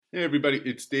Hey everybody,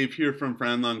 it's Dave here from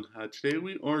Franlung. Today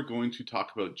we are going to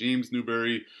talk about James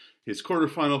Newbury, his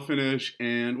quarterfinal finish,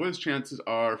 and what his chances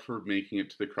are for making it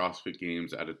to the CrossFit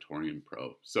Games at a Torian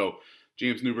Pro. So,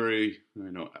 James Newbury,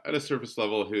 at a surface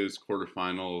level, his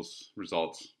quarterfinals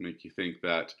results make you think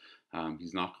that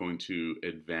he's not going to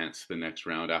advance the next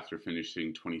round after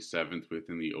finishing 27th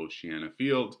within the Oceania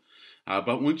field.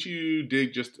 But once you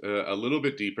dig just a little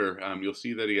bit deeper, you'll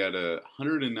see that he had a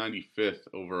 195th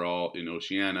overall in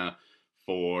Oceania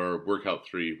for workout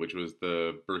 3, which was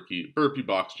the burpee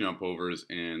box jump overs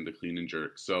and the clean and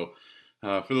jerk. So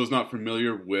for those not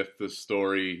familiar with the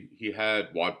story, he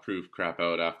had WOD-proof crap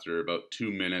out after about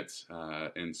 2 minutes,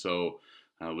 and so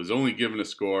was only given a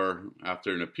score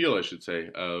after an appeal, I should say,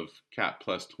 of CAT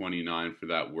plus 29 for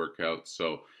that workout.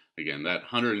 So again, that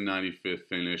 195th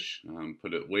finish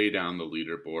put it way down the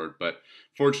leaderboard. But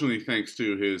fortunately, thanks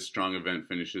to his strong event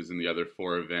finishes in the other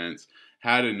 4 events,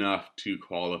 had enough to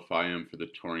qualify him for the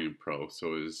Torian Pro.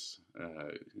 So his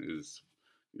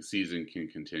season can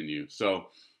continue. So,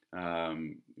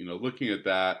 looking at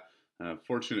that,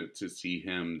 fortunate to see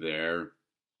him there.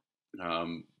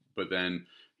 But then,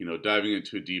 diving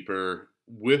into a deeper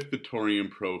with the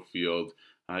Torian Pro field,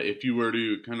 if you were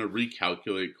to kind of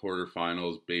recalculate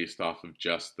quarterfinals based off of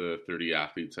just the 30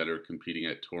 athletes that are competing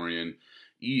at Torian,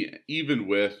 even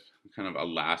with kind of a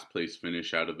last place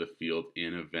finish out of the field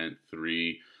in event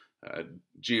 3,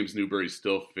 James Newbury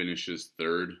still finishes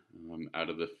third out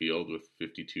of the field with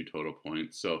 52 total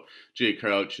points. So Jay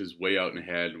Crouch is way out and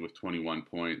ahead with 21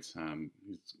 points.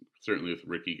 He's certainly, with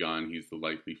Ricky gone, he's the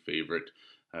likely favorite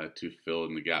to fill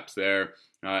in the gaps there.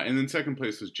 And then second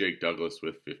place was Jake Douglas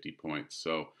with 50 points.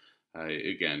 So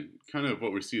again, kind of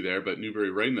what we see there, but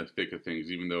Newbury right in the thick of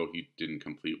things, even though he didn't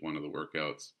complete one of the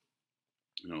workouts.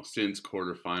 Since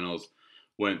quarterfinals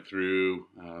went through,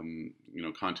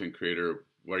 content creator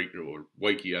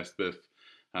Waiki Espeth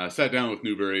sat down with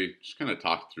Newbury, just kind of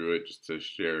talked through it, just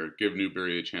to give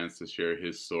Newbury a chance to share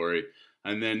his story.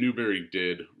 And then Newbury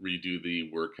did redo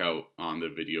the workout on the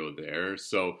video there.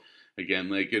 So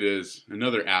again, it is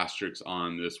another asterisk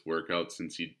on this workout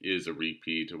since he is a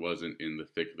repeat. It wasn't in the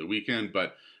thick of the weekend, but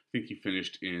I think he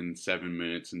finished in 7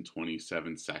 minutes and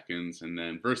 27 seconds. And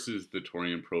then versus the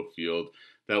Torian Pro field,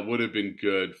 that would have been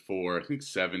good for, I think,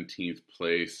 17th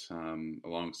place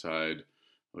alongside,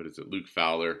 Luke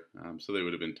Fowler. So they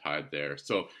would have been tied there.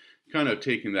 So kind of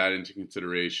taking that into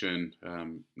consideration,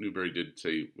 Newbury did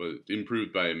say was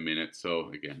improved by a minute. So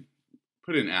again,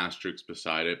 put an asterisk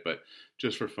beside it, but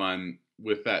just for fun,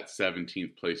 with that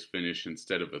 17th place finish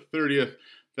instead of a 30th,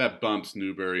 that bumps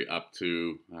Newbury up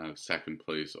to second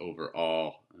place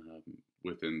overall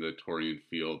within the Torian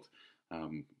field.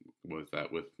 Was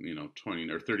that with 20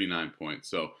 or 39 points?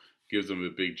 So gives him a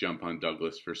big jump on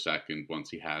Douglas for second once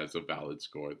he has a valid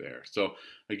score there. So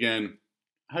again,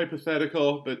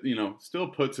 hypothetical, but still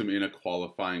puts him in a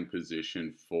qualifying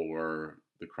position for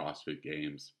the CrossFit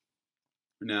Games.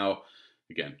 Now,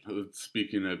 again,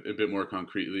 speaking a bit more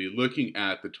concretely, looking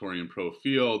at the Torian Pro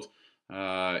field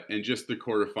and just the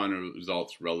quarterfinal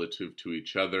results relative to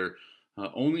each other,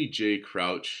 only Jay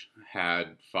Crouch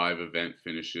had 5 event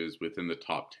finishes within the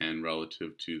top 10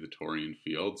 relative to the Torian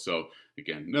field. So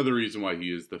again, another reason why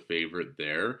he is the favorite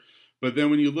there. But then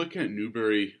when you look at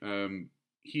Newbury,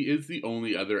 he is the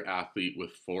only other athlete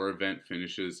with 4 event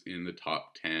finishes in the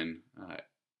top 10,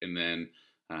 and then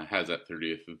has that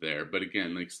 30th there. But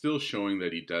again, still showing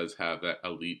that he does have that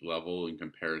elite level in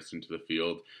comparison to the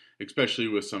field, especially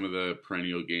with some of the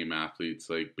perennial game athletes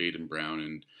like Baden Brown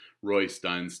and Roy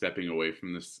Dunn stepping away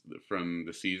from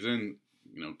the season.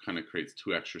 Kind of creates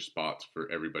 2 extra spots for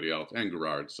everybody else, and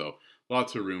Garrard. So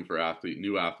lots of room for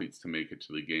new athletes to make it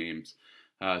to the games.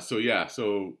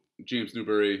 So James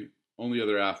Newbury, only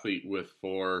other athlete with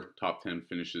 4 top 10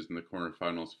 finishes in the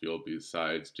quarterfinals field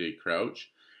besides Jay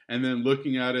Crouch. And then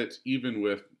looking at it, even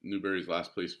with Newbury's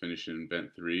last place finish in event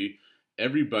 3,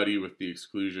 everybody with the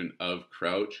exclusion of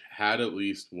Crouch had at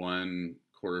least 1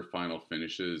 quarterfinal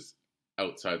finishes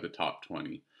outside the top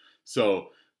 20.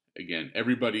 So again,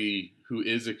 everybody who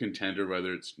is a contender,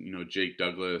 whether it's Jake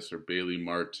Douglas or Bailey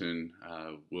Martin,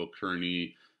 Will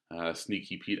Kearney,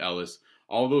 Sneaky Pete Ellis,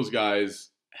 all those guys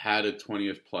had a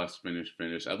 20th plus finish,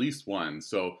 at least one.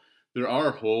 So there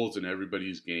are holes in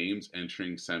everybody's games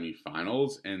entering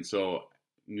semifinals, and so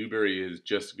Newbury is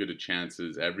just as good a chance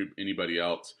as anybody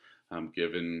else,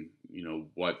 given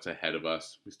what's ahead of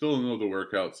us. We still don't know the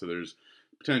workout, so there's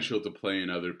potential to play in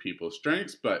other people's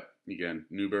strengths. But again,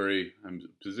 Newbury, I'm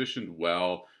positioned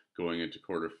well going into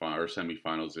quarterfinal or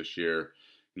semifinals this year.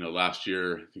 Last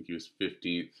year I think he was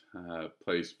 15th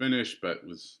place finish, but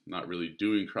was not really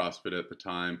doing CrossFit at the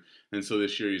time. And so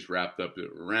this year he's ramped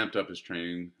up his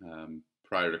training.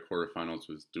 Prior to quarterfinals,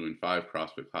 was doing 5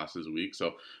 CrossFit classes a week,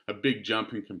 so a big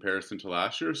jump in comparison to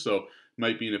last year. So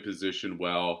might be in a position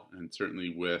and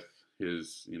certainly with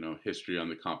his history on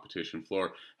the competition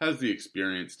floor, has the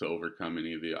experience to overcome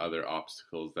any of the other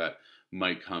obstacles that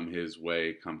might come his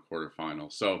way come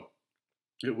quarterfinals. So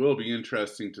it will be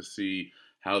interesting to see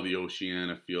how the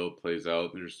Oceania field plays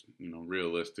out. There's,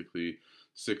 realistically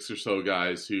 6 or so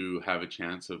guys who have a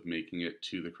chance of making it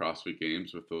to the CrossFit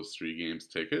Games with those 3 games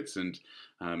tickets. And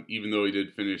even though he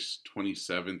did finish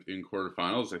 27th in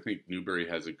quarterfinals, I think Newbury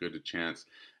has a good chance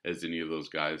as any of those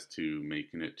guys to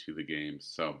making it to the games.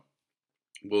 So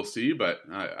we'll see, but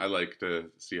I like to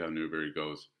see how Newbury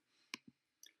goes.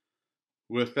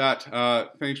 With that,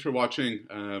 thanks for watching.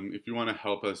 If you want to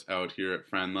help us out here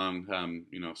at Franlung,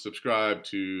 subscribe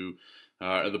to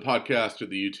the podcast or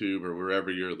the YouTube or wherever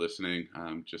you're listening.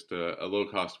 Just a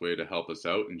low-cost way to help us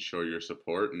out and show your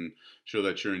support and show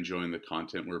that you're enjoying the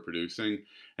content we're producing.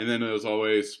 And then, as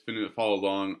always, follow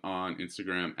along on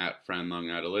Instagram at Franlung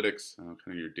Analytics, kind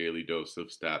of your daily dose of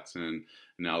stats and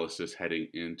analysis heading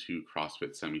into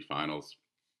CrossFit semifinals.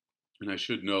 And I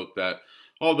should note that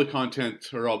all the content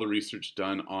or all the research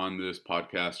done on this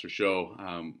podcast or show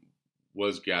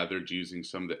was gathered using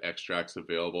some of the extracts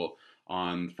available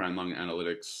on Franlung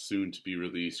Analytics soon to be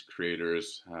released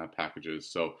creators packages.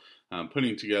 So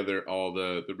putting together all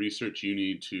the research you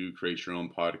need to create your own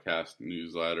podcast,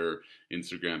 newsletter,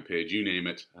 Instagram page, you name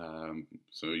it.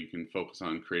 So you can focus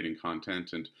on creating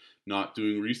content and not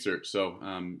doing research. So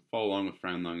follow along with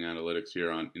Franlung Analytics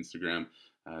here on Instagram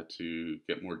to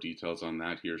get more details on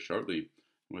that here shortly.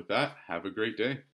 With that, have a great day.